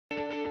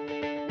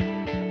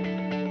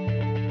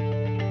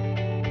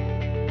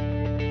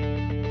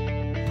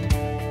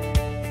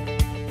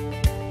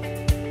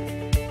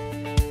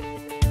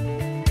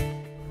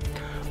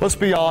Let's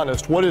be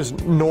honest, what is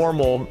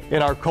normal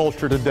in our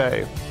culture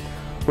today?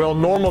 Well,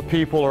 normal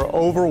people are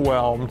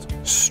overwhelmed,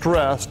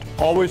 stressed,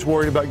 always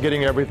worried about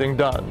getting everything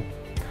done.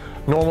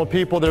 Normal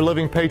people, they're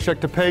living paycheck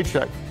to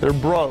paycheck. They're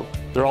broke.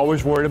 They're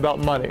always worried about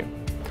money.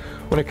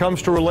 When it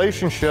comes to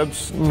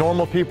relationships,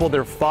 normal people,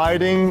 they're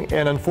fighting,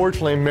 and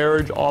unfortunately,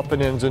 marriage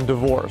often ends in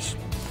divorce.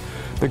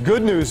 The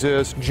good news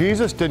is,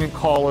 Jesus didn't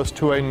call us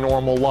to a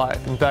normal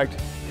life. In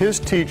fact, his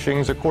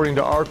teachings, according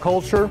to our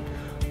culture,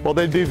 well,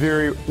 they'd be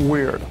very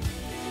weird.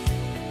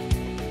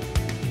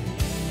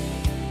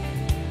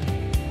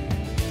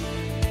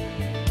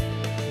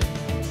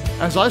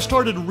 As I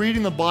started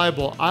reading the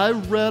Bible, I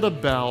read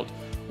about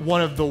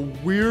one of the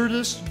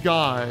weirdest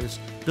guys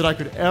that I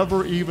could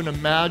ever even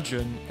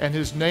imagine, and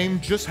his name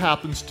just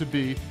happens to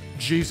be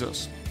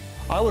Jesus.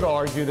 I would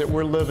argue that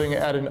we're living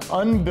at an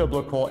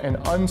unbiblical and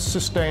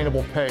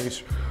unsustainable pace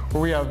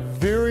where we have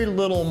very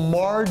little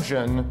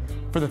margin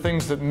for the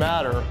things that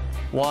matter.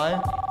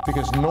 Why?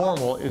 Because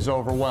normal is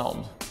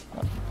overwhelmed.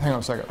 Hang on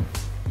a second.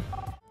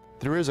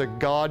 There is a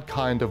God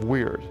kind of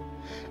weird.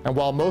 And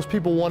while most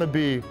people want to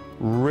be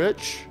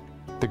rich,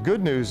 the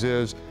good news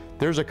is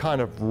there's a kind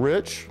of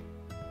rich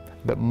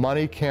that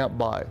money can't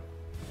buy.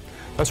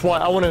 That's why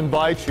I want to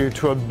invite you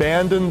to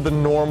abandon the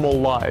normal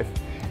life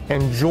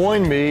and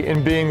join me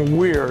in being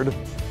weird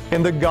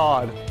in the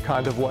God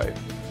kind of way.